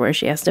teacher where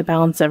she has to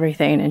balance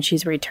everything and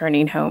she's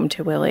returning home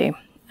to Willie.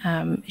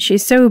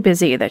 She's so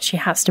busy that she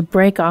has to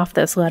break off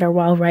this letter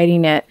while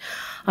writing it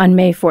on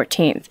May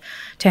 14th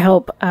to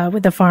help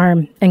with the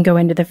farm and go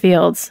into the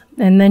fields.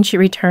 And then she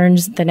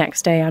returns the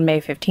next day on May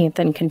 15th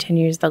and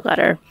continues the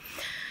letter.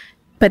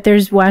 But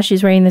while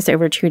she's writing this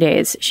over 2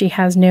 days, she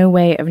has no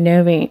way of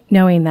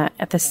knowing that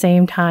at the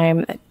same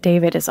time that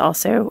David is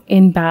also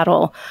in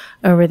battle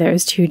over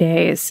those 2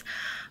 days.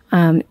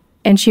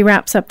 And she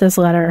wraps up this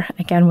letter,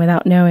 again,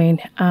 without knowing,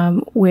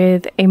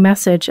 with a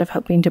message of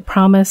hoping to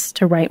promise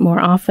to write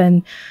more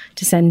often,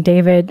 to send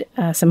David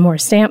some more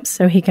stamps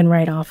so he can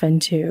write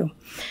often too.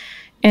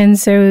 And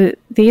so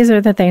these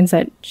are the things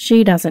that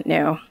she doesn't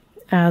know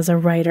as a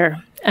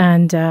writer.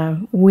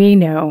 And we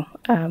know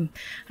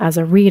as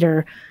a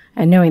reader,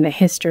 and knowing the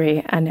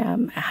history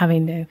and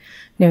having to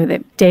know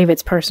that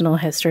David's personal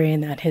history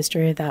and that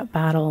history of that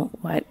battle,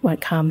 what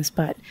comes.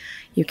 But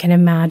you can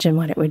imagine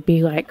what it would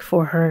be like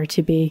for her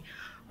to be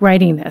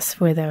writing this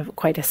with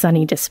quite a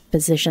sunny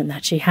disposition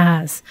that she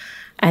has,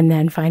 and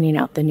then finding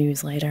out the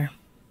news later.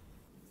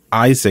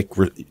 Isaac,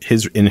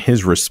 in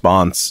his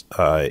response,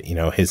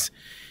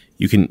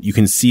 you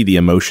can see the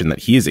emotion that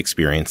he is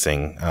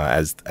experiencing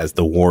as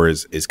the war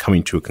is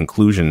coming to a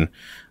conclusion,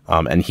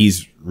 and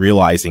he's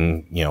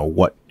realizing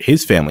what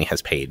his family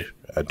has paid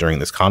during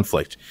this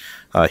conflict.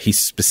 He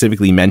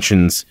specifically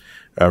mentions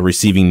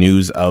receiving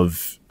news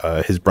of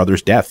his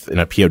brother's death in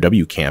a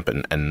POW camp,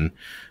 and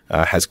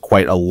has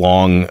quite a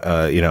long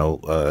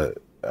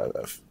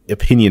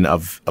opinion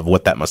of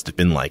what that must have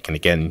been like. And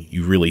again,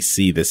 you really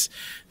see this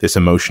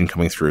emotion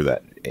coming through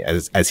that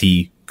as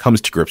he comes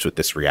to grips with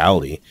this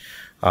reality.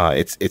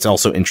 It's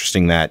also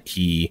interesting that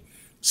he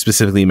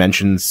specifically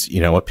mentions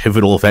a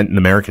pivotal event in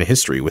American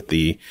history with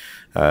the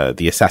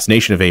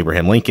assassination of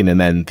Abraham Lincoln and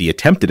then the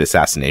attempted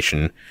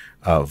assassination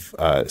of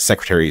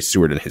Secretary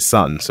Seward and his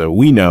son. So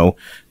we know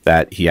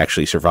that he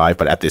actually survived,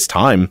 but at this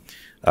time,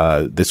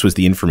 this was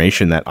the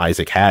information that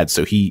Isaac had.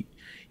 So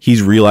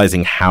he's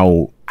realizing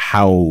how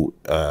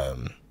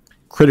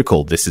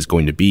critical this is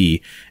going to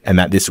be, and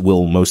that this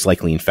will most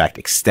likely, in fact,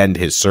 extend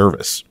his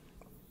service.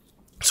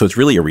 So it's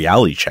really a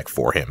reality check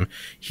for him.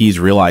 He's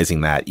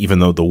realizing that even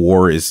though the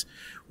war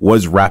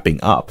was wrapping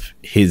up,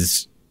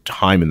 his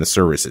time in the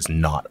service is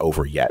not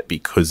over yet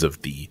because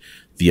of the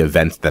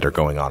events that are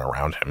going on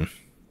around him.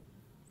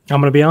 I'm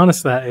going to be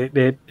honest that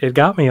it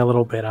got me a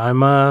little bit.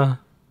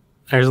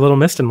 There's a little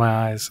mist in my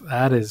eyes.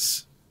 That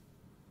is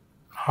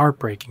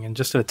heartbreaking and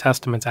just a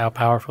testament to how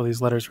powerful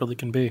these letters really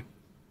can be.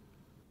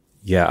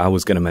 Yeah, I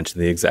was going to mention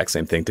the exact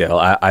same thing, Dale.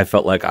 I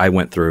felt like I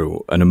went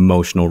through an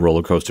emotional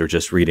roller coaster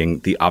just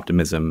reading the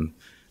optimism,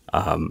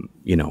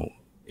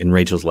 in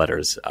Rachel's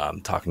letters,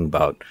 talking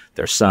about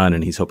their son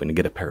and he's hoping to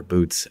get a pair of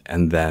boots,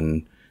 and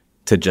then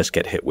to just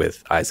get hit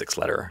with Isaac's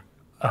letter.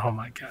 Oh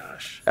my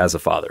gosh. As a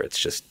father,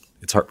 it's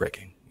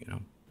heartbreaking,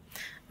 And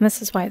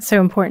this is why it's so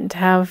important to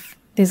have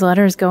these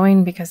letters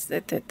going, because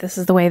this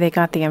is the way they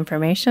got the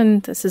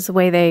information. This is the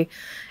way they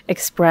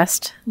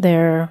expressed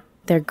their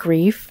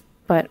grief,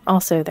 but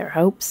also their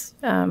hopes.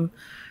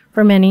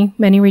 For many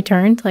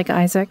returned, like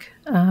Isaac.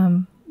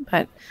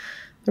 But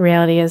the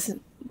reality is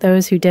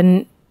those who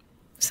didn't,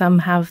 some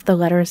have the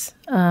letters,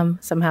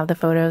 some have the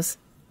photos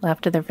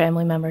left to their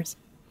family members.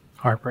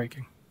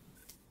 Heartbreaking.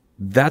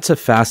 That's a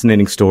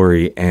fascinating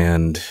story,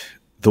 and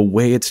the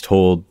way it's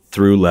told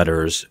through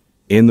letters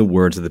in the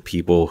words of the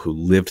people who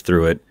lived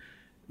through it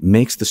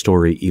makes the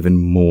story even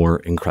more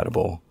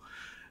incredible.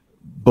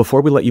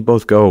 Before we let you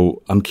both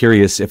go, I'm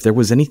curious if there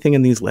was anything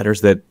in these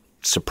letters that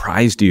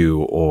surprised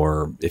you,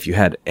 or if you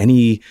had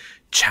any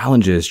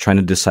challenges trying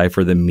to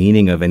decipher the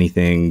meaning of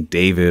anything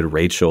David,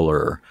 Rachel,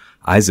 or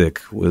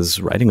Isaac was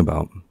writing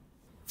about.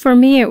 For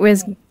me, it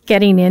was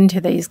getting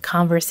into these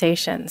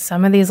conversations.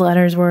 Some of these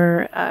letters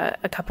were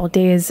a couple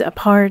days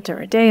apart or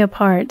a day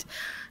apart.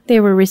 They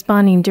were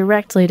responding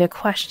directly to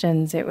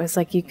questions. It was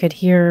like you could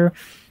hear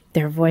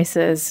their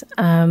voices.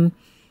 And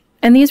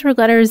these were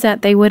letters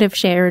that they would have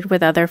shared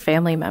with other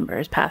family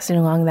members, passing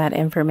along that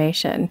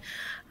information.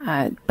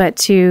 But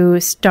to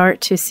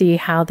start to see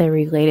how they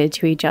related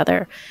to each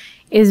other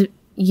is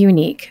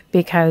unique,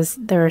 because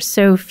there are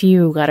so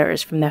few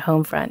letters from the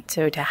home front.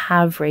 So to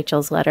have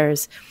Rachel's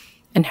letters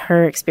and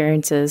her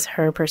experiences,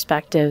 her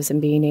perspectives,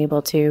 and being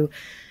able to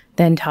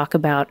then talk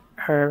about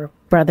her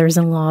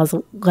brothers-in-law's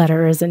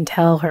letters and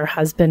tell her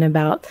husband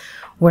about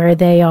where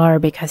they are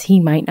because he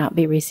might not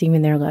be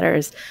receiving their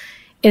letters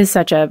is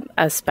such a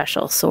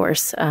special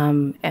source.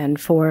 And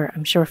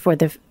I'm sure for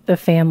the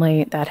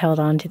family that held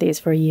on to these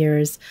for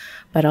years,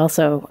 but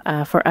also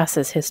for us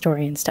as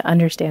historians to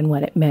understand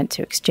what it meant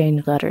to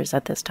exchange letters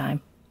at this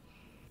time.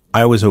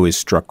 I was always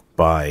struck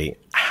by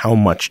how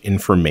much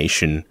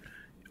information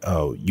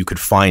you could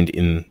find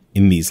in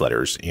these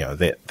letters.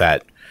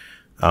 That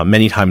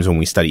many times when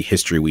we study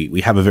history,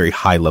 we have a very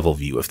high level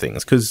view of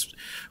things because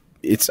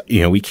it's,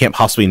 we can't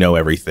possibly know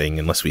everything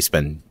unless we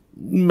spend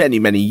many,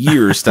 many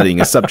years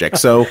studying a subject.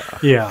 So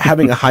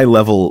having a high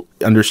level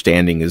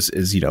understanding is,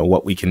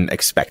 what we can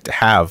expect to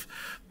have.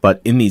 But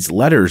in these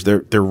letters,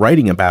 they're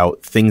writing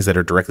about things that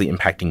are directly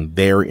impacting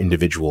their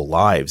individual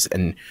lives,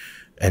 and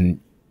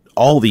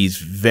all these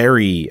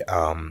very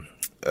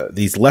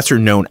these lesser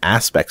known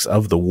aspects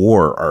of the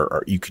war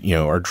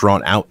are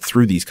drawn out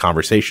through these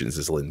conversations,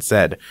 as Lynn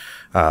said.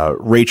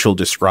 Rachel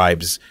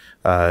describes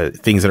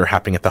things that are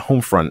happening at the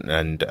home front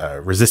and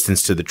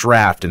resistance to the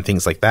draft and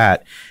things like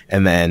that,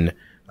 and then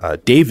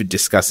David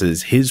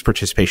discusses his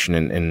participation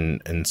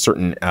in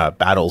certain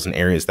battles and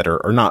areas that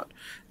are not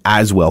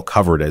as well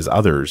covered as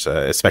others,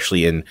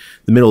 especially in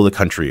the middle of the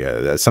country,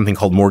 something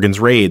called Morgan's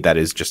Raid that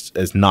is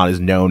just not as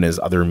known as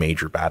other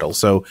major battles.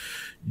 So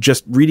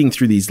just reading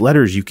through these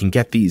letters, you can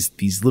get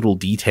these little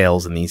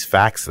details and these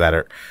facts that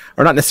are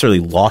not necessarily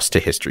lost to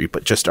history,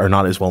 but just are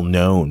not as well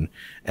known.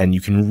 And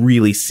you can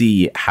really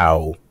see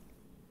how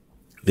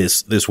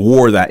this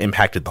war that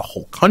impacted the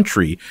whole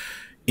country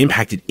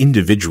impacted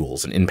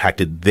individuals and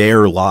impacted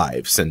their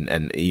lives. And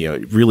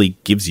it really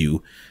gives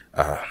you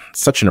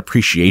such an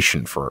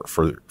appreciation for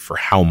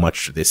how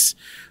much this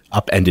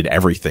upended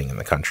everything in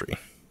the country.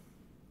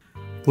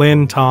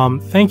 Lynn, Tom,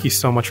 thank you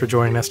so much for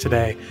joining us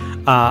today.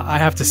 I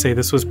have to say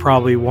this was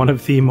probably one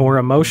of the more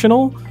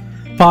emotional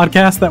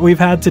podcasts that we've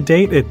had to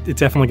date. It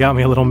definitely got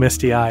me a little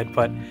misty-eyed,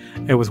 but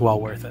it was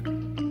well worth it.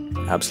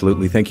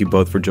 Absolutely. Thank you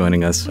both for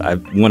joining us.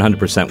 I'm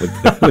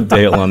 100% with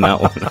Dale on that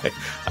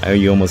one.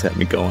 You almost had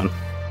me going.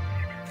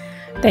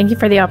 Thank you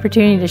for the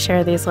opportunity to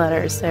share these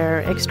letters. They're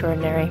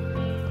extraordinary.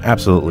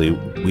 Absolutely.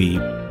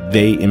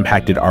 They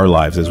impacted our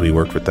lives as we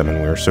worked with them,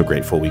 and we were so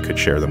grateful we could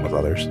share them with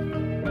others.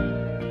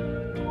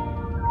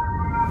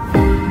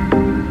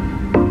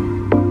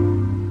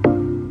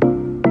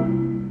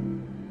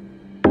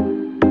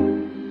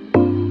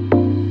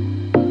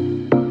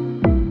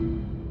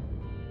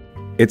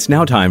 It's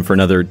now time for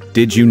another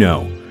Did You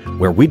Know?,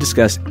 where we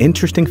discuss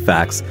interesting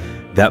facts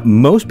that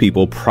most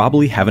people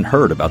probably haven't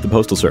heard about the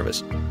Postal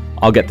Service.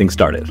 I'll get things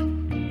started.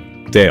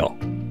 Dale,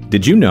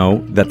 did you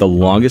know that the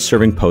longest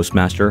serving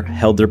postmaster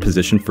held their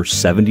position for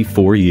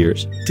 74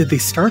 years? Did they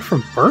start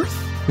from birth?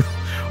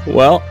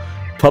 Well,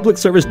 public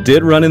service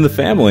did run in the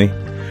family.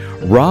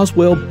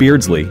 Roswell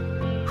Beardsley,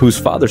 whose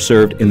father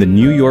served in the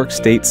New York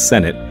State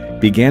Senate,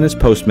 began as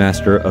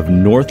postmaster of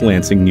North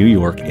Lansing, New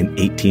York in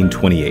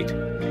 1828.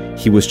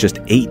 He was just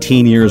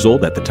 18 years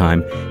old at the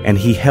time, and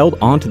he held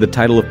on to the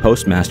title of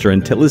postmaster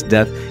until his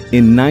death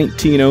in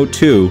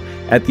 1902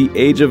 at the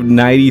age of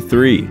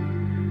 93.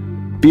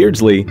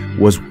 Beardsley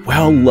was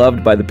well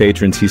loved by the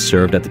patrons he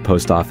served at the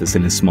post office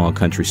in his small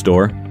country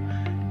store,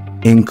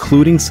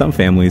 including some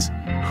families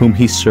whom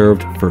he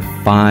served for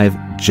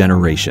 5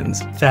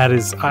 generations. That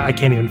is, I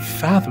can't even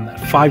fathom that.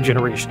 5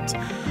 generations.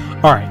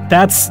 All right,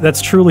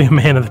 that's truly a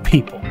man of the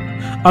people.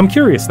 I'm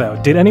curious, though,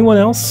 did anyone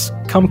else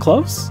come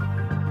close?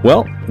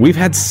 Well, we've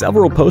had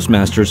several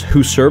postmasters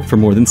who served for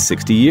more than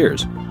 60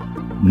 years,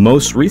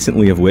 most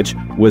recently of which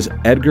was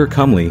Edgar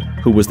Cumley,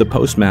 who was the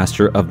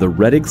postmaster of the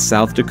Reddig,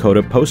 South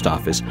Dakota Post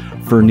Office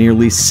for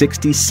nearly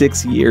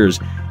 66 years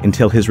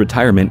until his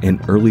retirement in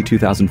early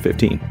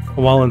 2015.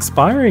 While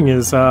inspiring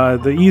is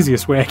the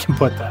easiest way I can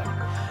put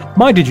that.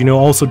 My Did You Know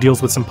also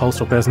deals with some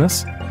postal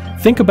business.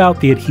 Think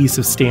about the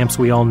adhesive stamps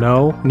we all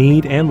know,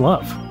 need, and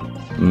love.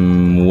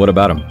 What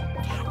about them?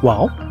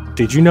 Well,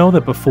 did you know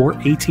that before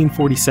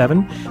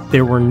 1847,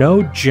 there were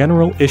no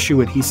general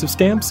issue adhesive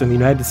stamps in the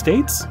United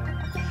States?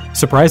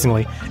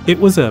 Surprisingly, it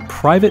was a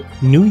private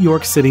New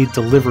York City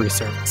delivery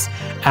service,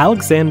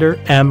 Alexander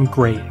M.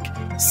 Greig,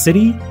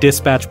 City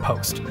Dispatch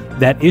Post,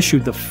 that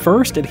issued the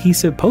first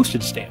adhesive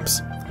postage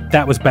stamps.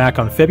 That was back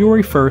on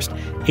February 1st,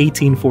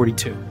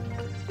 1842.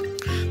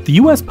 The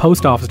U.S.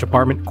 Post Office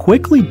Department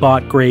quickly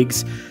bought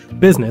Greig's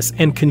business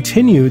and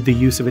continued the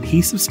use of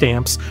adhesive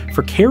stamps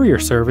for carrier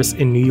service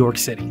in New York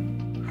City.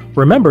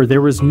 Remember,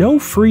 there was no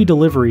free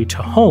delivery to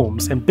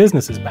homes and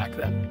businesses back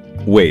then.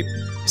 Wait,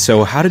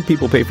 so how did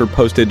people pay for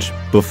postage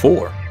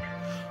before?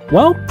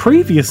 Well,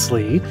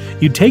 previously,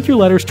 you'd take your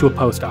letters to a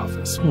post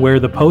office, where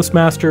the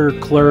postmaster,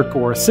 clerk,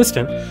 or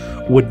assistant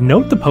would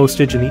note the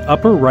postage in the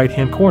upper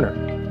right-hand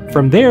corner.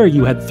 From there,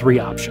 you had 3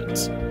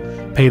 options.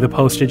 Pay the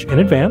postage in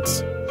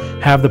advance,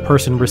 have the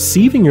person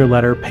receiving your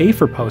letter pay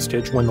for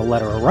postage when the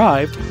letter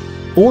arrived,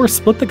 or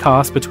split the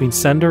cost between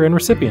sender and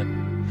recipient.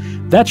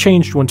 That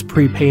changed once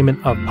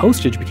prepayment of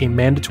postage became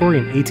mandatory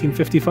in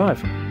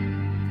 1855.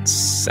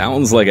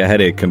 Sounds like a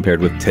headache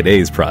compared with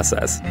today's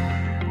process.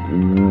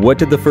 What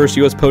did the first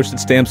U.S.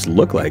 postage stamps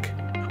look like?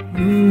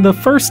 The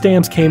first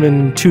stamps came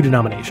in 2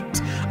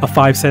 denominations, a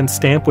 5-cent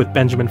stamp with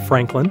Benjamin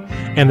Franklin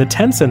and the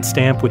 10-cent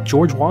stamp with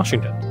George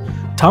Washington.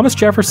 Thomas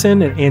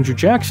Jefferson and Andrew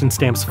Jackson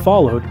stamps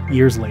followed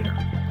years later.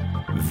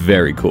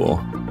 Very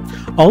cool.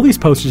 All these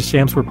postage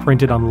stamps were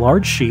printed on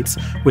large sheets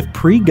with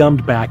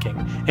pre-gummed backing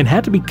and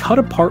had to be cut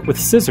apart with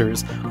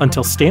scissors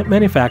until stamp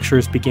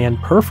manufacturers began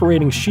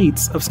perforating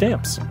sheets of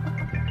stamps.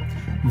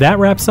 That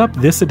wraps up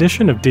this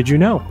edition of Did You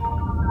Know?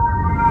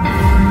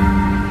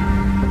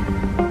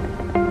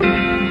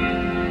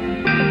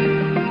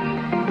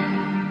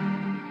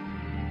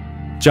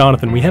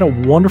 Jonathan, we had a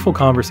wonderful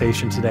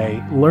conversation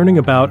today, learning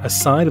about a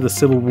side of the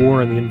Civil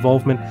War and the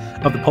involvement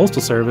of the Postal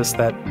Service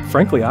that,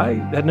 frankly, I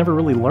had never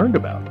really learned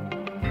about.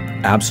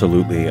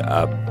 Absolutely.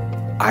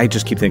 I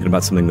just keep thinking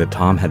about something that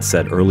Tom had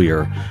said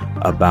earlier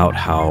about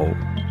how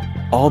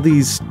all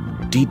these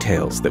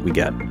details that we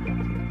get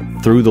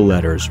through the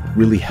letters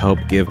really help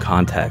give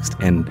context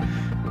and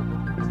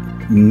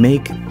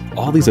make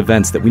all these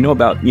events that we know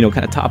about,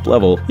 kind of top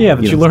level. Yeah,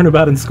 that you learn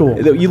about in school.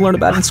 That you learn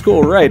about in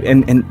school, right.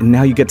 And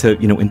now you get to,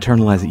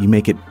 internalize it. You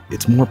make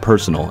it's more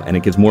personal, and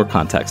it gives more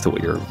context to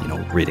what you're,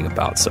 reading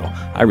about. So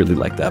I really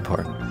like that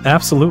part.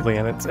 Absolutely.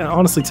 And it's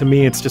honestly, to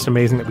me, it's just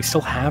amazing that we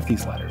still have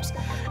these letters.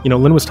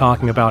 Lynn was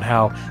talking about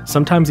how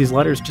sometimes these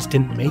letters just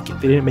didn't make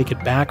it. They didn't make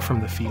it back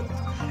from the field.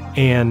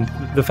 And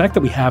the fact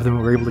that we have them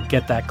and we're able to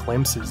get that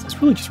glimpse is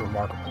really just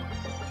remarkable.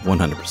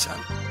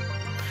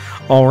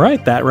 100%. All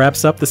right, that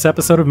wraps up this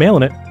episode of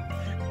Mailin' It.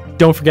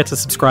 Don't forget to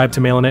subscribe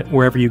to Mailin' It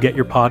wherever you get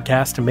your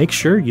podcast to make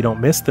sure you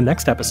don't miss the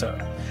next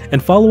episode.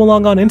 And follow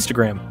along on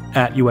Instagram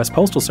at US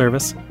Postal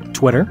Service,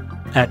 Twitter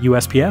at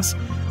USPS,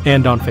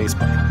 and on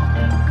Facebook.